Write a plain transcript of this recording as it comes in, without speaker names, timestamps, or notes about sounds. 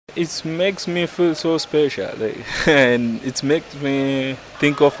It makes me feel so special, and it makes me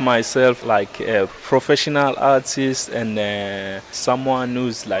think of myself like a professional artist and someone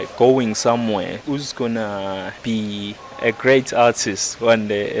who's like going somewhere, who's gonna be a great artist one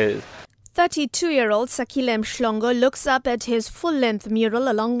day. 32-year-old Sakile Mhlongo looks up at his full-length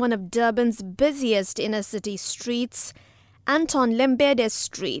mural along one of Durban's busiest inner-city streets, Anton Lembede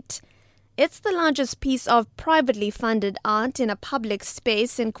Street. It's the largest piece of privately funded art in a public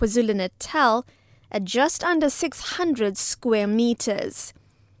space in KwaZulu-Natal at just under 600 square meters.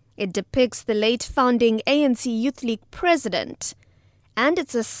 It depicts the late founding ANC Youth League president, and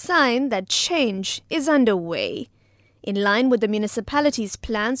it's a sign that change is underway, in line with the municipality's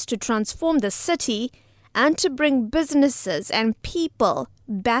plans to transform the city and to bring businesses and people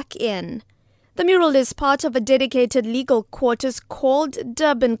back in. The mural is part of a dedicated legal quarters called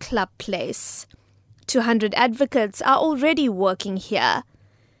Durban Club Place. 200 advocates are already working here.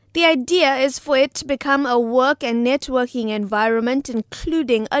 The idea is for it to become a work and networking environment,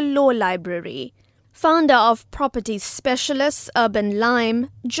 including a law library. Founder of property specialists Urban Lime,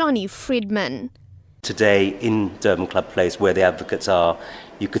 Johnny Friedman. Today in Durban Club Place, where the advocates are,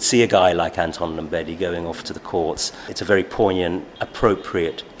 you could see a guy like Anton Lembede going off to the courts. It's a very poignant,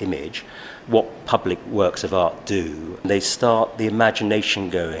 appropriate image. What public works of art do, they start the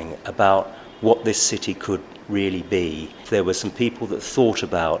imagination going about what this city could really be. There were some people that thought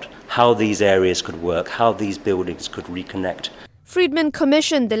about how these areas could work, how these buildings could reconnect. Friedman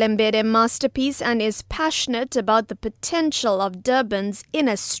commissioned the Lembede masterpiece and is passionate about the potential of Durban's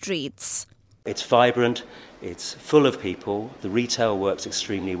inner streets. It's vibrant, it's full of people, the retail works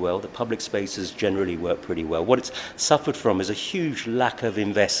extremely well, the public spaces generally work pretty well. What it's suffered from is a huge lack of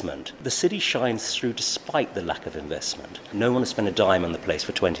investment. The city shines through despite the lack of investment. No one has spent a dime on the place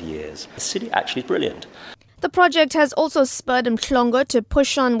for 20 years. The city actually is brilliant. The project has also spurred Mhlongo to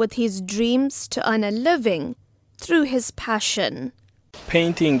push on with his dreams to earn a living through his passion.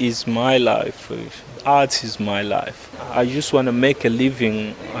 Painting is my life. Art is my life. I just want to make a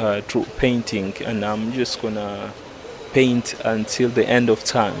living through painting, and I'm just going to paint until the end of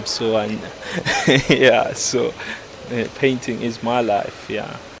time. So, painting is my life,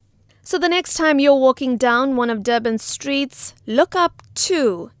 yeah. So the next time you're walking down one of Durban's streets, look up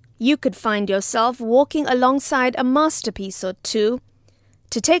too. You could find yourself walking alongside a masterpiece or two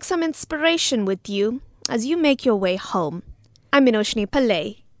to take some inspiration with you as you make your way home. I'm Minoshni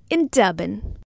Pillay in Durban.